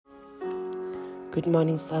Good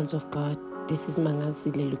morning, sons of God. This is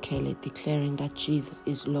Mangansile Lukele declaring that Jesus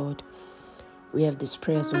is Lord. We have these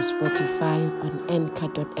prayers on Spotify, on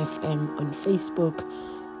Anchor.fm, on Facebook,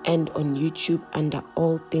 and on YouTube under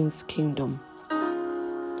All Things Kingdom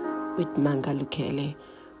with Manga Lukele.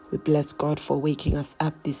 We bless God for waking us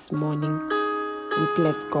up this morning. We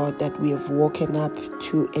bless God that we have woken up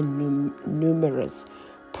to a numerous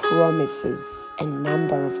promises, a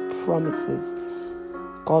number of promises.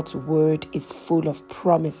 God's word is full of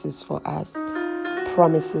promises for us.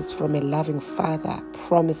 Promises from a loving Father.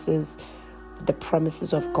 Promises, the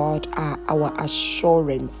promises of God are our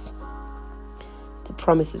assurance. The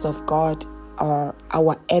promises of God are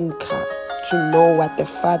our anchor to know what the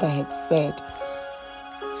Father had said.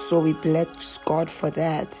 So we bless God for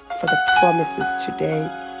that, for the promises today.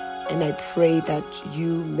 And I pray that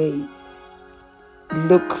you may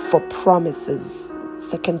look for promises.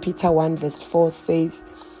 2 Peter 1 verse 4 says,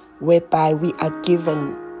 whereby we are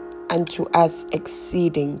given unto us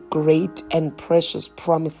exceeding great and precious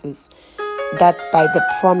promises, that by the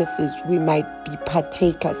promises we might be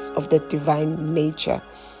partakers of the divine nature,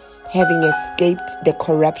 having escaped the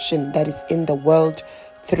corruption that is in the world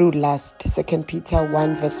through lust. 2 Peter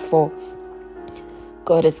 1 verse 4.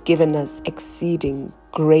 God has given us exceeding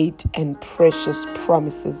great and precious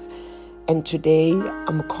promises. And today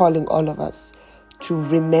I'm calling all of us to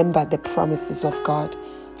remember the promises of God.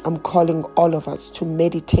 I'm calling all of us to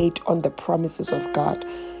meditate on the promises of God.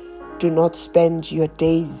 Do not spend your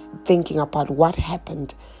days thinking about what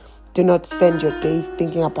happened. Do not spend your days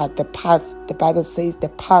thinking about the past. The Bible says the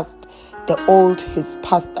past, the old has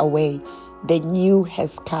passed away. The new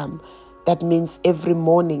has come. That means every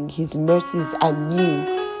morning His mercies are new.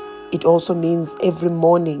 It also means every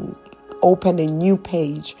morning open a new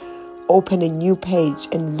page. Open a new page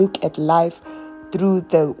and look at life through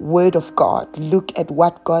the word of God. Look at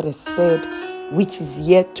what God has said, which is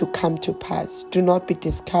yet to come to pass. Do not be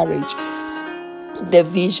discouraged. The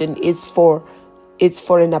vision is for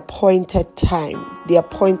an appointed time. The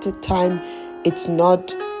appointed time, it's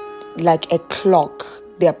not like a clock.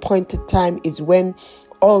 The appointed time is when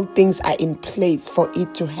all things are in place for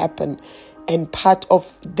it to happen. And part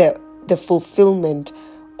of the fulfillment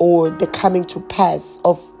or the coming to pass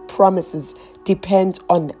of promises depends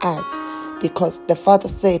on us. Because the Father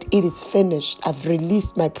said, it is finished. I've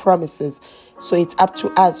released my promises. So it's up to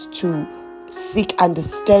us to seek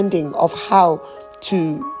understanding of how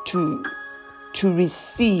to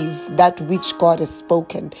receive that which God has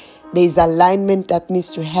spoken. There is alignment that needs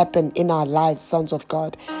to happen in our lives, sons of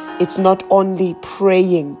God. It's not only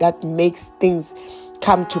praying that makes things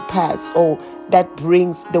come to pass or that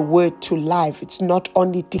brings the word to life. It's not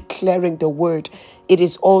only declaring the word. It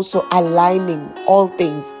is also aligning all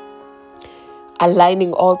things.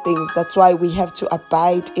 Aligning all things. That's why we have to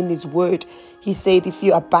abide in His word. He said, if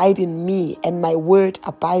you abide in me and my word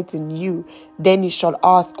abides in you, then you shall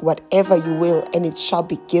ask whatever you will and it shall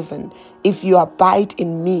be given. If you abide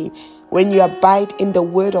in me, when you abide in the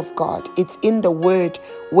word of God, it's in the word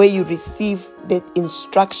where you receive the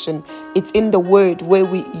instruction. It's in the word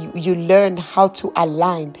where you learn how to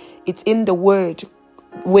align. It's in the word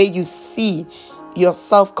where you see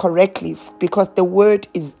yourself correctly, because the word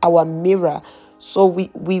is our mirror. So we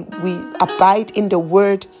abide in the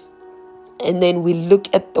word, and then we look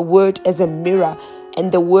at the word as a mirror,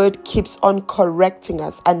 and the word keeps on correcting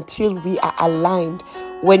us until we are aligned.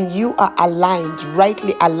 When you are aligned,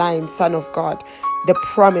 rightly aligned, son of God, the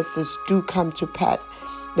promises do come to pass.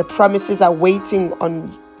 The promises are waiting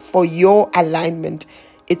for your alignment.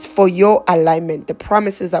 It's for your alignment. The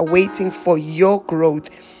promises are waiting for your growth.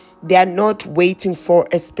 They are not waiting for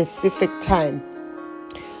a specific time.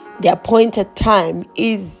 The appointed time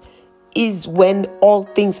is when all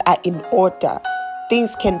things are in order.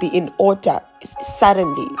 Things can be in order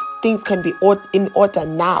suddenly. Things can be in order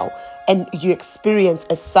now, and you experience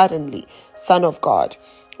a suddenly. Son of God,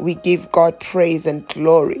 we give God praise and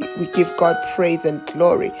glory. We give God praise and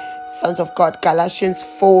glory. Sons of God, Galatians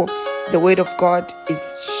 4, the word of God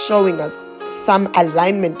is showing us some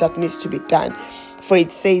alignment that needs to be done. For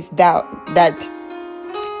it says that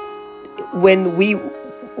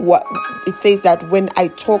when I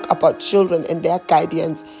talk about children and their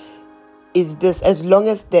guardians, is this: as long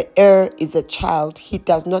as the heir is a child, he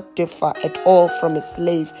does not differ at all from a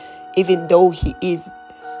slave, even though he is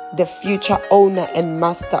the future owner and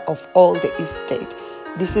master of all the estate.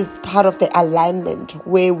 This is part of the alignment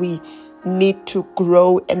where we need to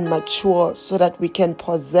grow and mature so that we can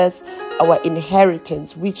possess our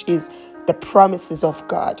inheritance, which is the promises of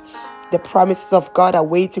God. The promises of God are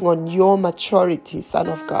waiting on your maturity, son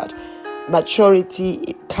of God.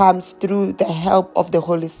 Maturity comes through the help of the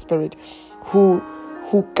Holy Spirit. who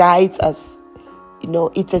guides us.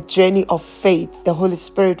 It's a journey of faith. The Holy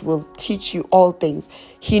Spirit will teach you all things.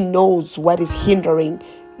 He knows what is hindering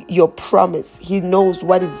your promise. He knows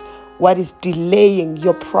what is delaying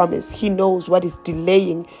your promise. He knows what is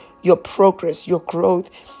delaying your progress, your growth.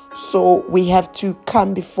 So we have to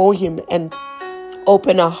come before Him and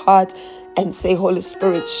open our heart and say, Holy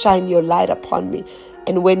Spirit, shine your light upon me.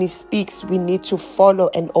 And when He speaks, we need to follow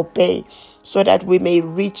and obey, so that we may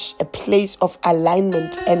reach a place of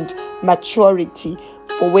alignment and maturity.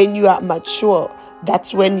 For when you are mature,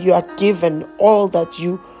 that's when you are given all that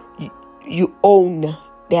you own.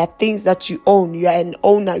 There are things that you own. You are an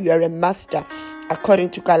owner. You are a master,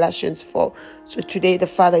 according to Galatians 4. So today the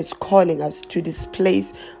Father is calling us to this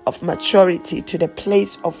place of maturity, to the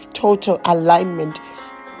place of total alignment,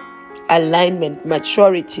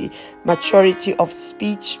 maturity of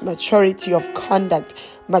speech, maturity of conduct,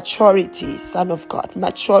 maturity, Son of God,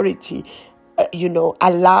 maturity,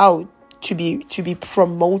 allowed to be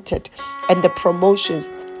promoted. And the promotions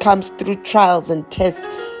comes through trials and tests.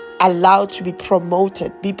 Allowed to be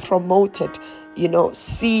promoted,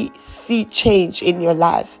 see change in your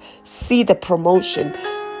life, see the promotion,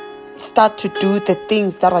 start to do the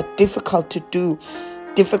things that are difficult to do,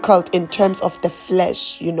 difficult in terms of the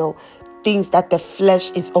flesh, things that the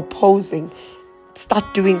flesh is opposing.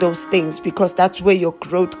 Start doing those things, because that's where your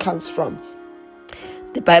growth comes from.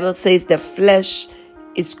 The Bible says the flesh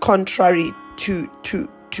is contrary to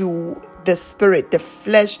the spirit. The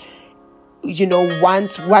flesh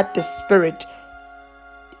wants what the Spirit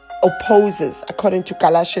opposes, according to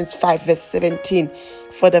Galatians 5 verse 17.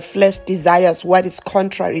 For the flesh desires what is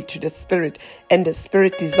contrary to the Spirit, and the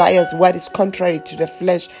Spirit desires what is contrary to the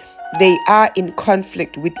flesh. They are in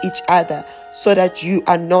conflict with each other, so that you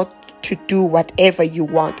are not to do whatever you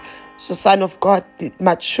want. So, Son of God, the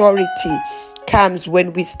maturity comes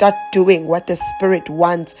when we start doing what the Spirit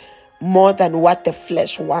wants more than what the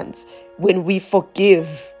flesh wants. When we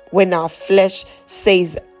forgive, when our flesh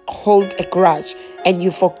says hold a grudge and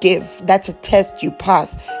you forgive, that's a test you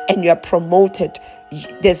pass and you are promoted.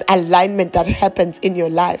 There's alignment that happens in your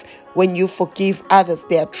life when you forgive others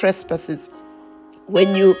their trespasses.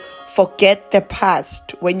 When you forget the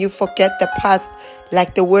past,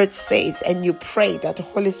 like the word says, and you pray that,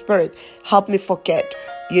 Holy Spirit, help me forget.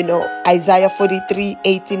 Isaiah 43,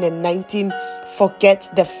 18 and 19, forget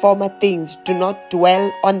the former things. Do not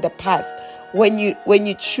dwell on the past. When you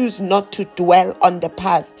choose not to dwell on the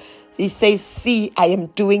past, He says, see, I am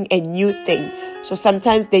doing a new thing. So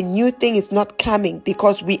sometimes the new thing is not coming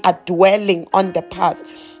because we are dwelling on the past.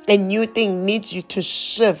 A new thing needs you to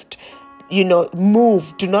shift,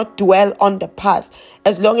 move. Do not dwell on the past.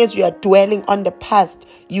 As long as you are dwelling on the past,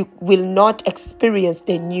 you will not experience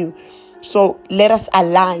the new. So let us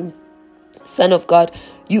align, Son of God.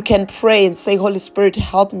 You can pray and say, Holy Spirit,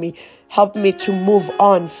 help me to move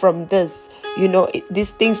on from this.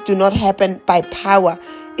 These things do not happen by power.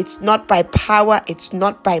 It's not by power. It's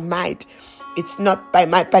not by might. It's not by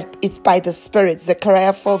might, but it's by the Spirit.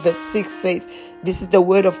 Zechariah 4 verse 6 says, this is the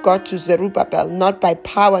word of God to Zerubbabel, not by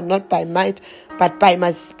power, not by might, but by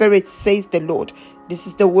my Spirit, says the Lord. This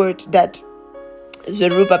is the word that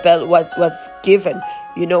Zerubbabel was given,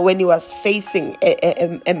 when he was facing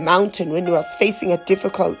a mountain, when he was facing a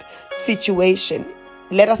difficult situation.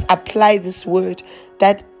 Let us apply this word,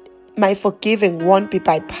 that my forgiving won't be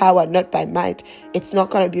by power, not by might. It's not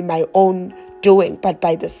going to be my own doing, but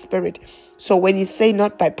by the Spirit. So when you say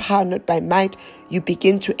not by power, not by might, you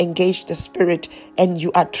begin to engage the Spirit and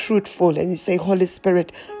you are truthful and you say, Holy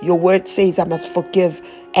Spirit, your word says I must forgive.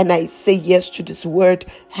 And I say yes to this word.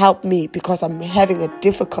 Help me because I'm having a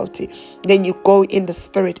difficulty. Then you go in the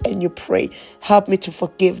Spirit and you pray. Help me to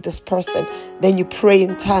forgive this person. Then you pray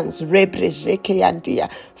in tongues.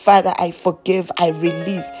 Father, I forgive. I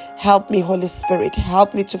release. Help me, Holy Spirit.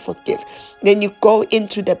 Help me to forgive. Then you go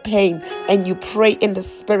into the pain and you pray in the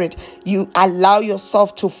Spirit. You allow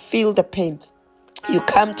yourself to feel the pain. You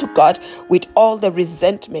come to God with all the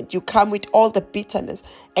resentment. You come with all the bitterness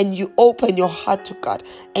and you open your heart to God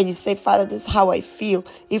and you say, Father, this is how I feel.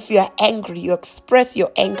 If you are angry, you express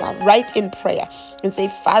your anger right in prayer and say,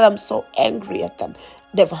 Father, I'm so angry at them.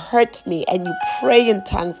 They've hurt me. And you pray in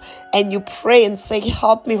tongues and you pray and say,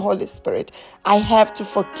 help me, Holy Spirit. I have to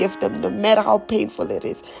forgive them no matter how painful it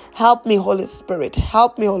is. Help me, Holy Spirit.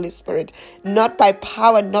 Help me, Holy Spirit. Not by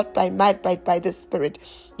power, not by might, but by the Spirit.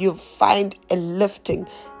 You find a lifting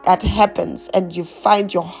that happens and you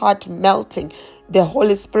find your heart melting, the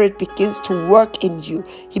Holy Spirit begins to work in you.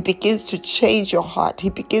 He begins to change your heart. He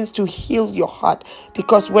begins to heal your heart,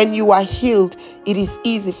 because when you are healed, it is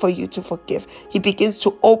easy for you to forgive. He begins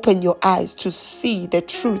to open your eyes to see the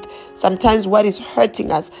truth. Sometimes what is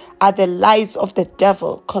hurting us are the lies of the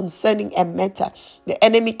devil concerning a matter. The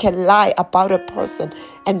enemy can lie about a person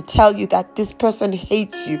and tell you that this person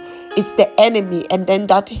hates you. It's the enemy, and then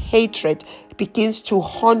that hatred begins to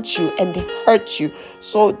haunt you and hurt you.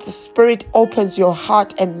 So the Spirit opens your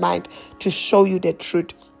heart and mind to show you the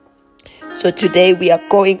truth. So today we are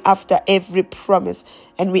going after every promise,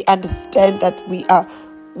 and we understand that we are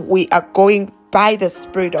going by the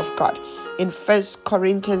Spirit of God. In 1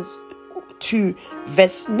 Corinthians 2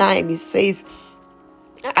 verse 9, it says,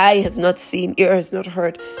 eye has not seen, ear has not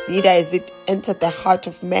heard, neither has it entered the heart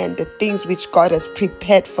of man, the things which God has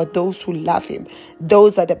prepared for those who love him.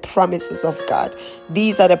 Those are the promises of God.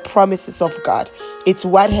 These are the promises of God. It's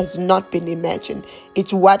what has not been imagined.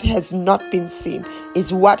 It's what has not been seen.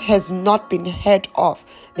 It's what has not been heard of.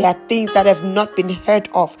 There are things that have not been heard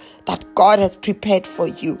of that God has prepared for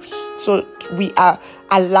you. So we are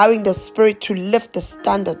allowing the Spirit to lift the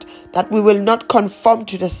standard, that we will not conform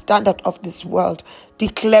to the standard of this world.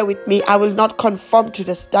 Declare with me, I will not conform to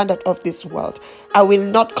the standard of this world. I will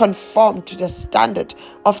not conform to the standard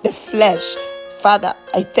of the flesh. Father,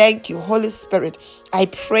 I thank you, Holy Spirit. I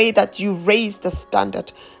pray that you raise the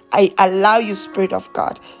standard. I allow you, Spirit of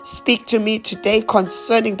God, speak to me today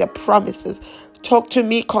concerning the promises. Talk to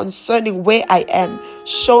me concerning where I am.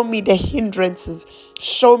 Show me the hindrances.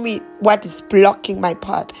 Show me what is blocking my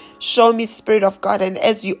path. Show me, Spirit of God, and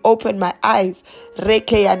as you open my eyes,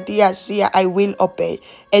 I will obey.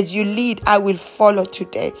 As you lead, I will follow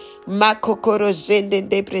today.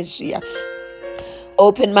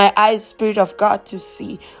 Open my eyes, Spirit of God, to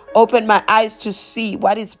see. Open my eyes to see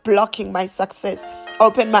what is blocking my success.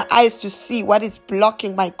 Open my eyes to see what is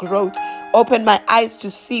blocking my growth. Open my eyes to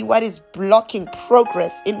see what is blocking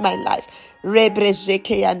progress in my life. 1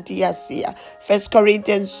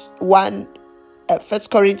 Corinthians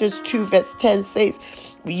 2 verse 10 says,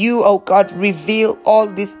 you, O God, reveal all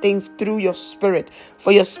these things through your Spirit.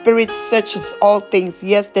 For your Spirit searches all things,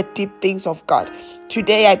 yes, the deep things of God.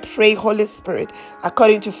 Today I pray, Holy Spirit,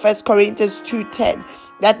 according to 1 Corinthians 2:10,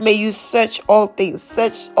 that may you search all things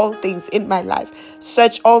in my life.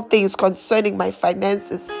 Search all things concerning my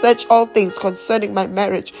finances. Search all things concerning my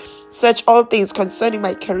marriage. Search all things concerning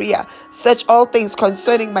my career. Search all things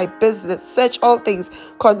concerning my business. Search all things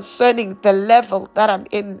concerning the level that I'm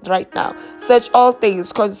in right now. Search all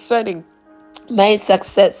things concerning my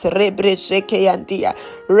success. Search,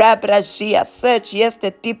 yes,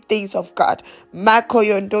 the deep things of God.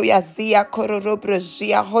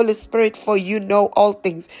 Holy Spirit, for you know all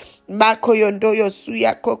things.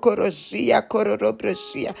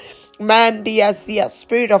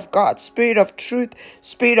 Spirit of God, Spirit of truth,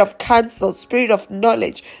 Spirit of counsel, Spirit of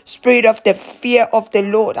knowledge, Spirit of the fear of the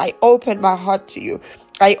Lord, I open my heart to you.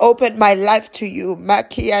 I open my life to you.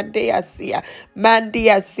 Mandiazia,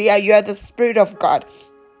 you are the Spirit of God.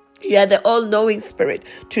 You are the all-knowing Spirit.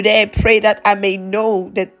 Today I pray that I may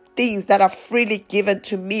know the things that are freely given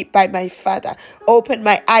to me by my Father. Open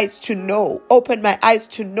my eyes to know. Open my eyes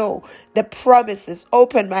to know the promises.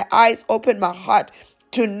 Open my eyes, open my heart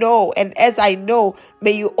to know. And as I know,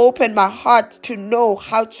 may you open my heart to know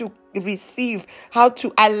how to receive, how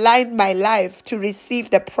to align my life to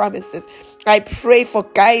receive the promises. I pray for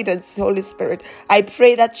guidance, Holy Spirit. I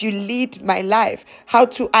pray that you lead my life, how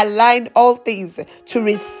to align all things to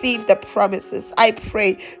receive the promises. I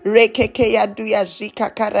pray.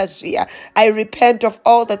 I repent of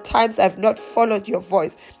all the times I've not followed your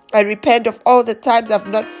voice. I repent of all the times I've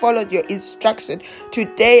not followed your instruction.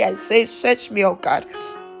 Today I say, search me, O God.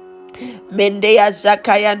 Mendea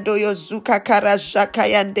Zakayando Yozuka Kara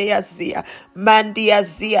Zakayandea Zia Mandia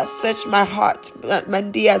Zia, search my heart.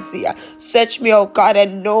 Mandia Zia, search me, O God,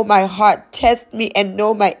 and know my heart. Test me and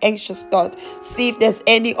know my anxious thought. See if there's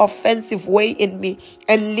any offensive way in me,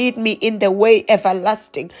 and lead me in the way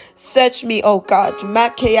everlasting. Search me, O God.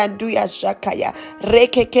 Makeyanduya Zakaya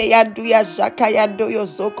Rekekeyanduya Zakayandoyo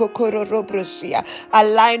Zoko Kororobrosia.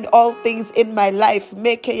 Align all things in my life.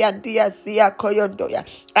 Mekeyandia Zia Koyondoya.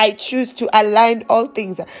 I choose to align all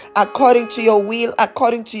things according to your will,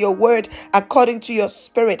 according to your word, according to your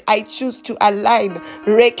spirit. I choose to align.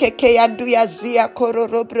 Rekekeyanduya Zia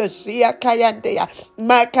Kororobrosia Kayandeya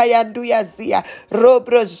Makayanduya Zia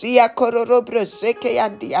Robrozia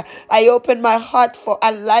Kororobrosekeyandia. I open my heart for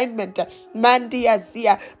alignment. Mandia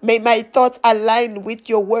Zia. May my thoughts align with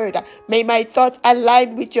your word. May my thoughts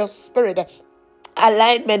align with your spirit.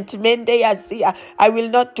 Alignment, Mende Yazia. I will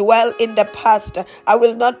not dwell in the past. I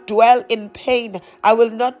will not dwell in pain. I will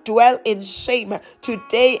not dwell in shame.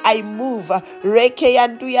 Today I move. Reke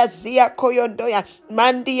Yandu Yazia Koyondoya.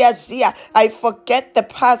 Mandi Yazia. I forget the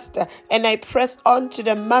past and I press on to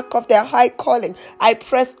the mark of the high calling. I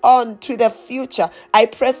press on to the future. I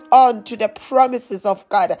press on to the promises of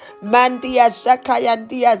God. Mandi Yazaka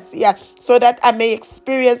Yandi Yazia. So that I may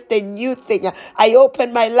experience the new thing. I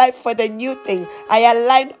open my life for the new thing. I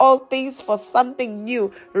align all things for something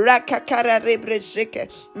new. Rakakara rebrejeke.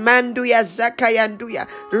 Manduya zakayanduya.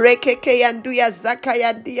 Rekeke yanduya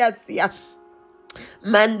zakayandia sia.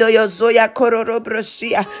 Mando yozoya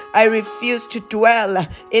kororobroshia. I refuse to dwell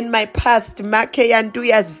in my past.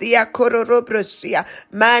 Makeyanduya zia kororobroshia.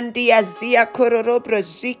 Mandia zia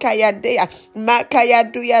kororobroshika yandea.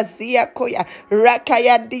 Makayanduya zia koya.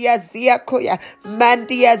 Rakayandia zia koya.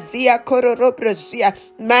 Mandia zia kororobroshia.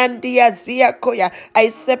 Mandia zia koya. I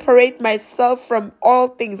separate myself from all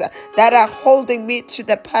things that are holding me to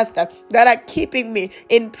the past, that are keeping me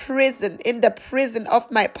in prison, in the prison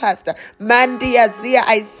of my past. Mandia zia.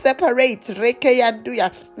 I separate.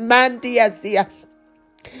 Rekeyanduya. Mandia zia.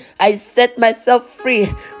 I set myself free.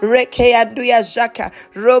 Reke yanduya jaka.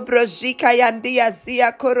 Robrojika yandia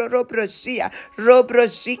zia kororobrojia.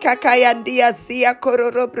 Robrojika kayandia zia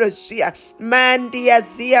kororobrojia. Mandia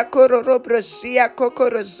zia kororobrojia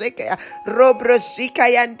kokorojeka. Robrojika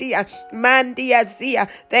yandia. Mandia zia.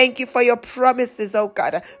 Thank you for your promises, oh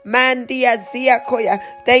God. Mandia zia koya.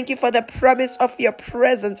 Thank you for the promise of your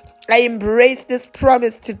presence. I embrace this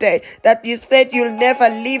promise today that you said you'll never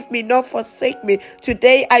leave me nor forsake me.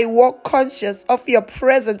 Today I walk conscious of your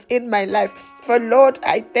presence in my life. For Lord,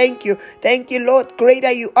 I thank you. Thank you, Lord.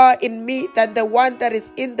 Greater you are in me than the one that is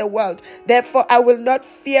in the world. Therefore, I will not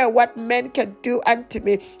fear what men can do unto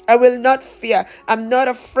me. I will not fear. I'm not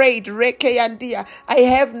afraid. Reke yandia. I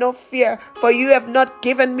have no fear, for you have not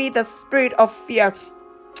given me the spirit of fear.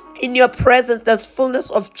 In your presence, there's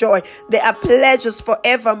fullness of joy. There are pleasures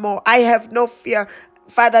forevermore. I have no fear.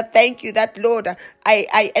 Father, thank you that, Lord,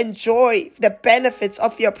 I enjoy the benefits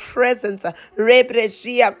of your presence.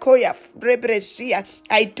 Rebrejia koya, rebrejia.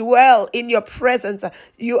 I dwell in your presence.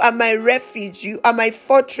 You are my refuge. You are my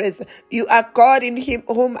fortress. You are God in him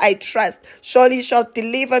whom I trust. Surely you shall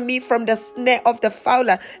deliver me from the snare of the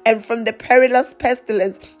fowler and from the perilous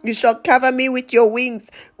pestilence. You shall cover me with your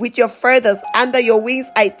wings, with your feathers. Under your wings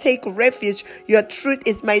I take refuge. Your truth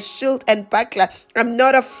is my shield and buckler. I'm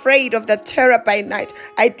not afraid of the terror by night.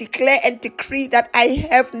 I declare and decree that I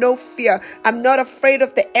have no fear. I'm not afraid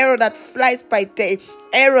of the arrow that flies by day.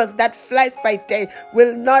 Arrows that flies by day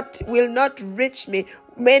will not reach me.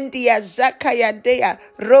 Mendia Zakayandea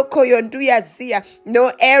Roko Yonduya Zia.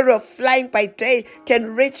 No arrow flying by day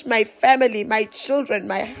can reach my family, my children,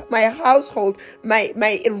 my household, my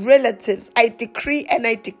relatives. I decree and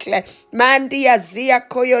I declare. Mandia Zia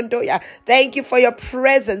Koyondoya. Thank you for your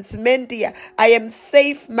presence, Mendia. I am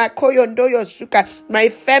safe, Makoyondoyo Shuka. My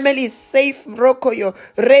family is safe, Rokoyo.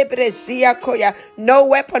 Rebre Zia Koya. No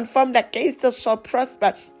weapon formed against us shall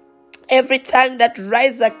prosper. Every tongue that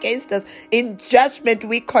rises against us in judgment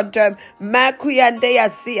we condemn. Makuyandeya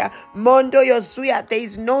Zia, Mondo Yosuya. There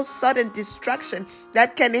is no sudden destruction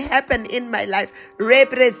that can happen in my life.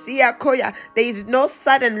 Rebrezia Koya. There is no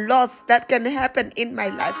sudden loss that can happen in my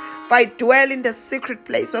life. For I dwell in the secret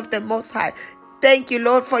place of the Most High. Thank you,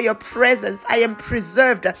 Lord, for your presence. I am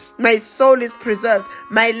preserved. My soul is preserved.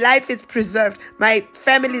 My life is preserved. My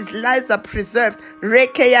family's lives are preserved.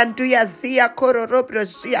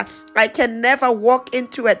 I can never walk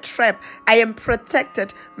into a trap. I am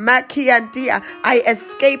protected. I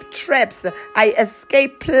escape traps. I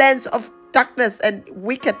escape plans of darkness and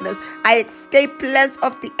wickedness. I escape plans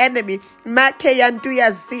of the enemy.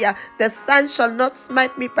 The sun shall not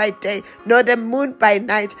smite me by day, nor the moon by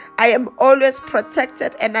night. I am always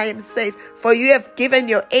protected and I am safe, for you have given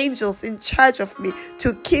your angels in charge of me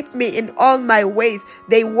to keep me in all my ways.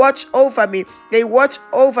 They watch over me. They watch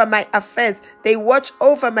over my affairs. They watch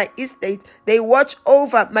over my estates. They watch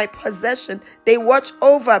over my possession. They watch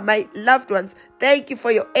over my loved ones. Thank you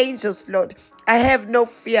for your angels, Lord. I have no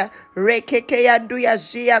fear. You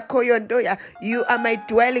are my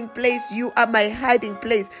dwelling place. You are my hiding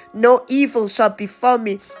place. No evil shall befall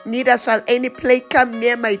me, neither shall any plague come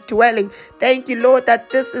near my dwelling. Thank you, Lord,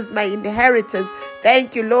 that this is my inheritance.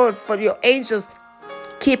 Thank you, Lord, for your angels.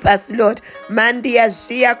 Keep us, Lord. Mandia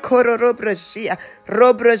Zia Kororobrosia.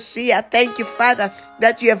 Robrosia. Thank you, Father,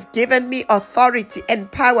 that you have given me authority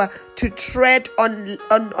and power to tread on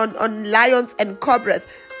lions and cobras.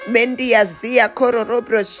 Mendia Zia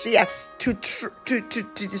Kororobrosia to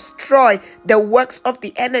destroy the works of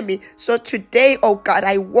the enemy. So today, oh God,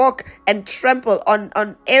 I walk and trample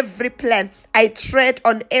on every plan. I tread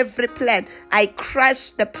on every plan. I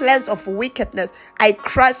crush the plans of wickedness. I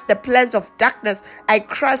crush the plans of darkness. I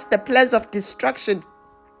crush the plans of destruction.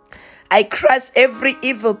 I crush every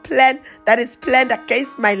evil plan that is planned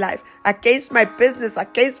against my life, against my business,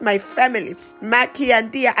 against my family, Maki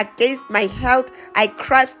and Dia, against my health. I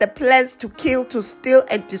crush the plans to kill, to steal,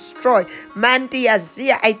 and destroy. Mandia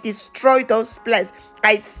Zia, I destroy those plans.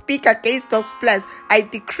 I speak against those plans. I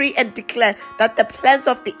decree and declare that the plans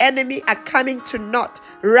of the enemy are coming to naught.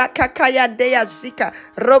 Rakakayandeya zika,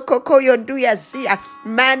 rokokoyonduya zia,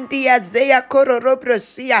 mandia zeya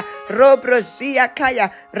kororobrozia, robrozia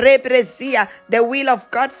kaya, rebrezia. The will of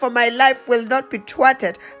God for my life will not be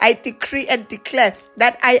thwarted. I decree and declare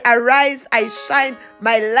that I arise, I shine,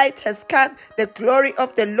 my light has come. The glory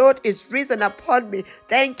of the Lord is risen upon me.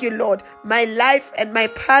 Thank you, Lord. My life and my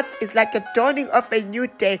path is like the dawning of a new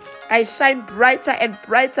day. I shine brighter and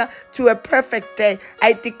brighter to a perfect day.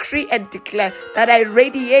 I decree and declare that I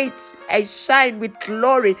radiate, I shine with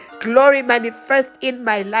glory. Glory manifest in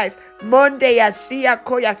my life. Monday Asia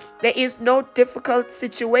Koya. There is no difficult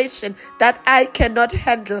situation that I cannot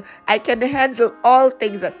handle. I can handle all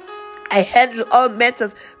things. I handle all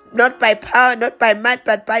matters, not by power, not by might,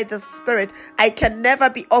 but by the Spirit. I can never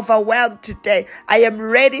be overwhelmed today. I am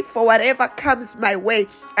ready for whatever comes my way.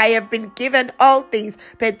 I have been given all things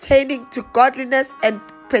pertaining to godliness and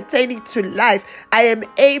pertaining to life. I am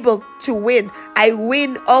able to win. I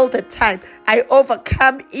win all the time. I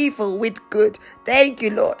overcome evil with good. Thank you,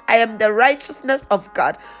 Lord. I am the righteousness of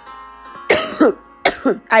God.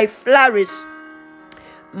 I flourish.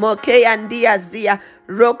 Mokeyandia zia,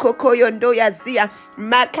 rokokoyondoya zia,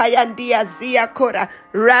 makayandia zia kora,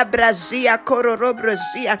 rabrazia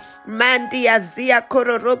kororobrozia, mandia zia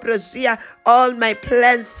kororobrozia. All my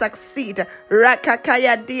plans succeed.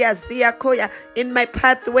 Rakakayandia zia koya. In my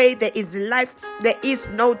pathway there is life. There is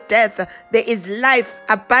no death. There is life,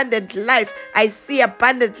 abundant life. I see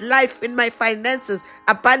abundant life in my finances,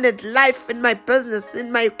 abundant life in my business, in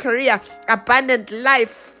my career, abundant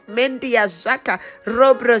life. Mendia Zaka,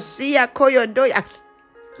 Robrozia Koyondoya,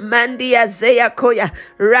 Mandia Zeya Koya,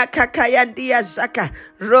 Rakakayandia Zaka,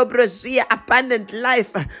 Robrozia, abundant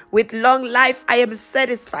life. With long life I am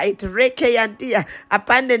satisfied. Rekeyandia,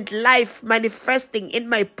 abundant life manifesting in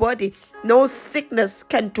my body. No sickness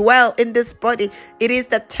can dwell in this body. It is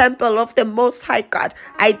the temple of the Most High God.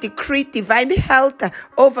 I decree divine health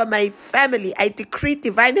over my family. I decree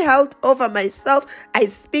divine health over myself. I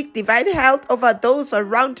speak divine health over those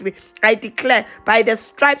around me. I declare by the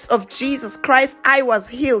stripes of Jesus Christ I was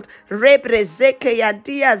healed.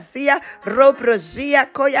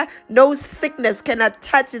 No sickness can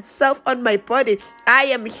attach itself on my body. I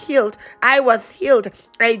am healed. I was healed.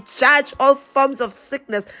 I judge all forms of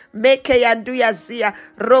sickness. Mekeyanduya zia,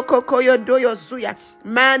 rokokoyondoyo zuya,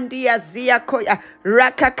 mandia zia koya,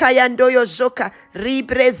 rakakayandoyo zoka,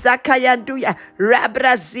 ribrezakayanduya,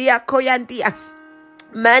 rabrazia koyandia.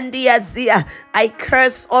 Mandia zia, I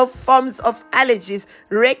curse all forms of allergies.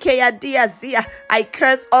 Rekeyandia zia, I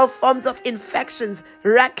curse all forms of infections.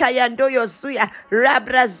 Rakayandoyo zuya,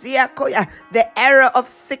 rabrazia koya, the error of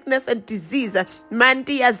sickness and disease.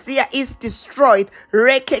 Mandia zia is destroyed.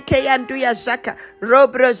 Rekeyanduya zaka,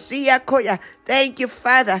 robrozia koya. Thank you,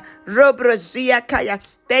 Father. Robrozia kaya.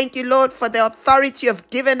 Thank you, Lord, for the authority you have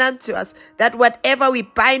given unto us, that whatever we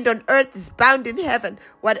bind on earth is bound in heaven.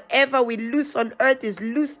 Whatever we loose on earth is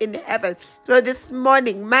loose in heaven. So this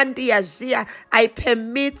morning, Mandia Zia, I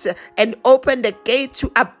permit and open the gate to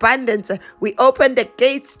abundance. We open the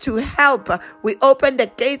gates to help. We open the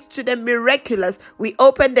gates to the miraculous. We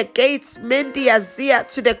open the gates, Mandia Zia,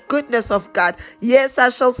 to the goodness of God. Yes, I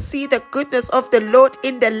shall see the goodness of the Lord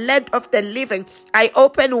in the land of the living. I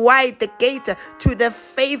open wide the gate to the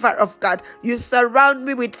favor of God. You surround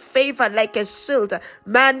me with favor like a shield.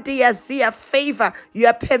 Mandia Zia, favor. You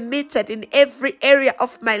are permitted in every area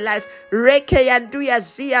of my life. Rekeyanduya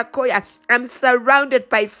Zia Koya. I'm surrounded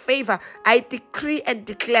by favor. I decree and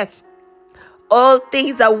declare all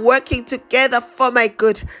things are working together for my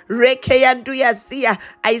good. Rekeyanduya Zia.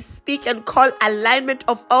 I speak and call alignment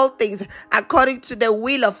of all things according to the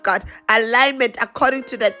will of God. Alignment according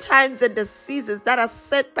to the times and the seasons that are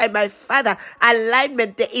set by my Father.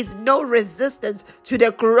 Alignment. There is no resistance to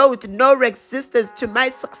the growth, no resistance to my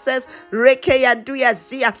success. Rekeyanduya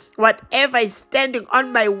Zia. Whatever is standing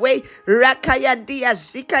on my way. Rakayandia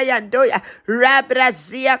Zikayandoya.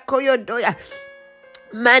 Rabrazia Koyondoya.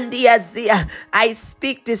 Mandiazia, I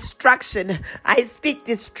speak destruction. I speak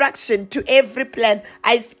destruction to every plan.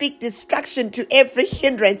 I speak destruction to every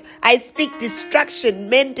hindrance. I speak destruction,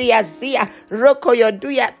 Mandiazia,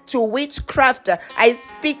 Rokoyoduya, to witchcraft. I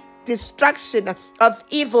speak destruction of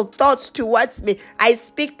evil thoughts towards me. I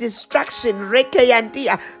speak destruction.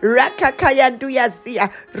 Rekeyandia,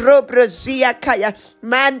 Rakakayanduyazia, Robrozia Kaya,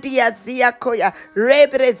 Mandiazia Koya,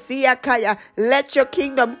 Rebrezia Kaya. Let your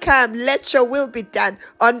kingdom come. Let your will be done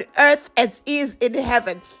on earth as is in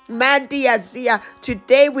heaven. Mandiazia,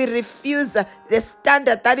 today we refuse the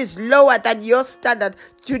standard that is lower than your standard.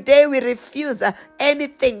 Today we refuse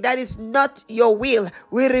anything that is not your will.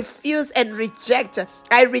 We refuse and reject.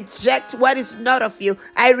 I reject what is not of you.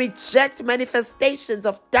 I reject manifestations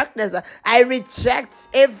of darkness. I reject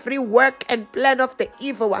every work and plan of the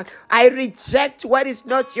evil one. I reject what is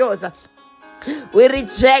not yours. We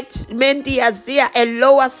reject Mendiazia, a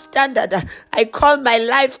lower standard. I call my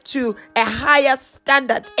life to a higher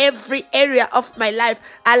standard. Every area of my life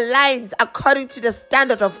aligns according to the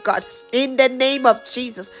standard of God. In the name of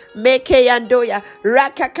Jesus. Mekeyandoya,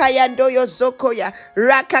 Rakakayandoyo Zokoya,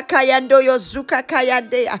 Rakakayandoyo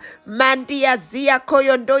Zukakayandeya, Mandiazia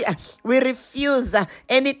Koyondoya. We refuse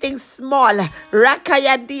anything small.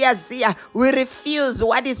 Rakayandiazia. We refuse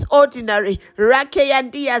what is ordinary.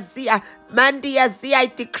 Rakayandiazia. Mandiazia, I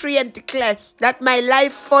decree and declare that my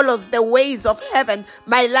life follows the ways of heaven.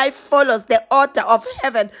 My life follows the order of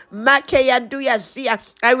heaven. Makeyanduyazia.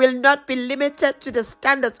 I will not be limited to the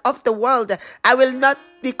standards of the world. I will not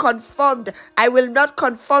be conformed. I will not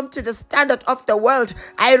conform to the standard of the world.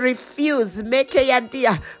 I refuse.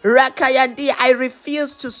 Mekeyandia, Rakayandia. I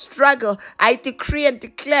refuse to struggle. I decree and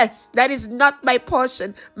declare that is not my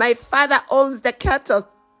portion. My Father owns the cattle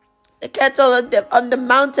on the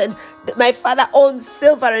mountain. My Father owns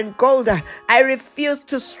silver and gold. I refuse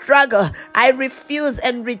to struggle. I refuse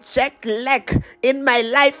and reject lack in my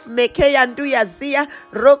life. Mekeyanduyazia,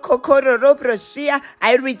 Rokokoro Robroshia.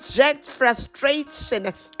 I reject frustration.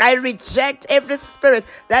 I reject every spirit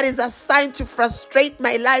that is assigned to frustrate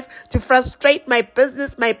my life, to frustrate my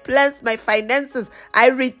business, my plans, my finances. I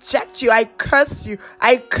reject you. I curse you.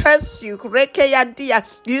 I curse you. Rekeyandia.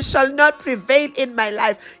 You shall not prevail in my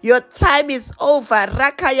life. Your time is over.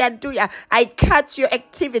 Rakayanduya. I cut your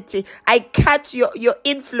activity. I cut your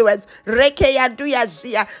influence. Rekeyanduya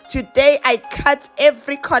Zia. Today I cut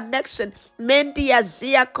every connection. Mendia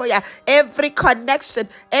Zia Koya. Every connection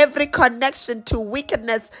to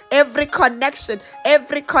wickedness, every connection.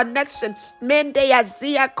 Mendia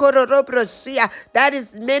Zia Kororobro Zia. That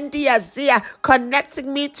is Mendia Zia,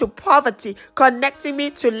 connecting me to poverty, connecting me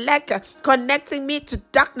to lack, connecting me to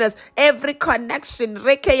darkness. Every connection,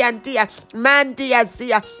 Rekeyandia, Mandia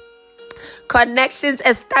Zia. Connections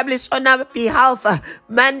established on our behalf,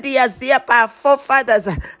 Mandiazia, by our forefathers.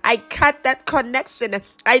 I cut that connection.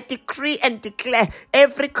 I decree and declare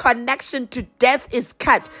every connection to death is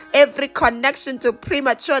cut. Every connection to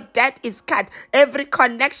premature death is cut. Every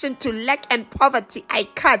connection to lack and poverty, I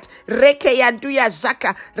cut. Rekeyanduya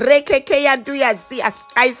Zaka, Rekeyanduya Zia.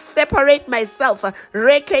 I separate myself.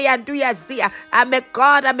 Rekeyanduya Zia. I'm a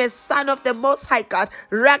God. I'm a son of the Most High God.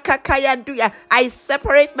 Rakakayanduya. I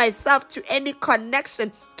separate myself to any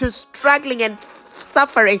connection to struggling and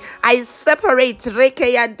suffering. I separate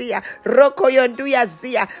Rekeyandia, Rokoyonduya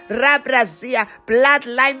Zia, Rabrazia,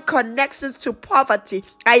 bloodline connections to poverty.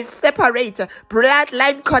 I separate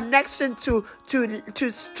bloodline connection to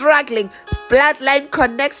struggling, bloodline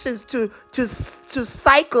connections to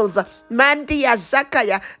cycles. Mandia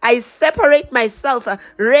Zakaya. I separate myself.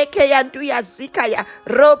 Rekeyanduya Zikaya,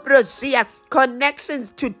 Robrozia.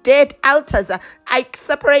 Connections to dead altars. I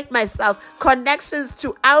separate myself. Connections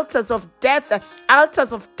to altars of death,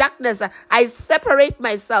 altars of darkness. I separate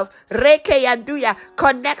myself. Rekeyanduya.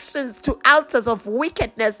 Connections to altars of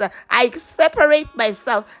wickedness. I separate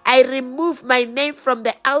myself. I remove my name from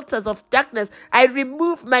the altars of darkness. I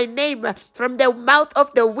remove my name from the mouth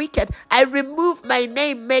of the wicked. I remove my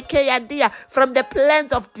name, Mekeyandia, from the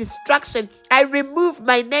plans of destruction. I remove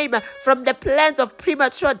my name from the plans of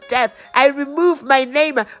premature death. I remove my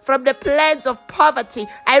name from the plans of poverty.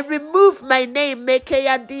 I remove my name,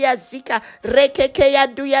 Mekeyandia Zika,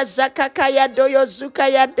 Rekekeyanduya Zakakayandoyo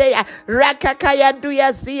Zukayandeya,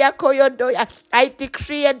 Rakakayanduya Zia Koyondoya. I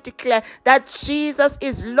decree and declare that Jesus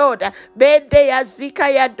is Lord. Mendeya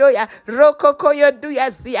Zikayandoya,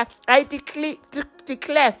 Rokokoyonduya Zia. I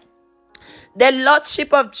declare the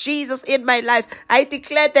Lordship of Jesus in my life. I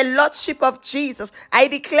declare the Lordship of Jesus. I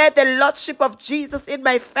declare the Lordship of Jesus in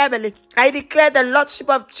my family. I declare the Lordship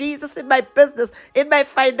of Jesus in my business, in my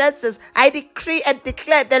finances. I decree and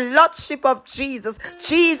declare the Lordship of Jesus.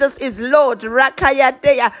 Jesus is Lord.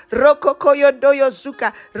 Rakayadea, Rokokoyodoyo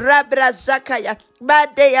Zuka, Rabra Zakaya,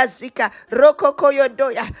 Madeya Zika,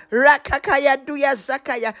 Rokokoyodoya, Rakakayaduya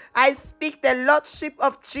Zakaya. I speak the Lordship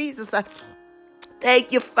of Jesus.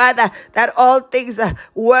 Thank you, Father, that all things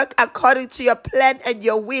work according to your plan and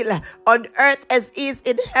your will on earth as is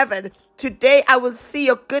in heaven. Today, I will see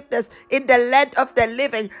your goodness in the land of the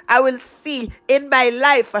living. I will see in my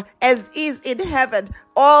life as is in heaven.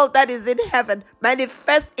 All that is in heaven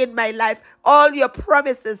manifest in my life. All your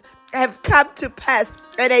promises have come to pass,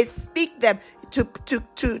 and I speak them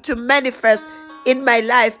to manifest in my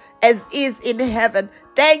life as is in heaven.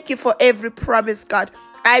 Thank you for every promise, God.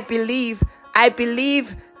 I believe,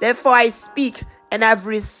 therefore I speak, and I've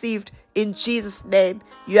received in Jesus' name.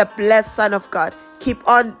 You are blessed, Son of God. Keep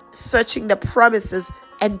on searching the promises,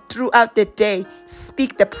 and throughout the day,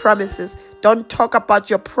 speak the promises. Don't talk about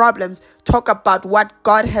your problems. Talk about what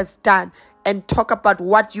God has done, and talk about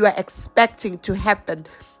what you are expecting to happen.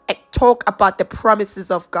 And talk about the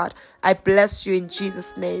promises of God. I bless you in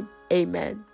Jesus' name. Amen.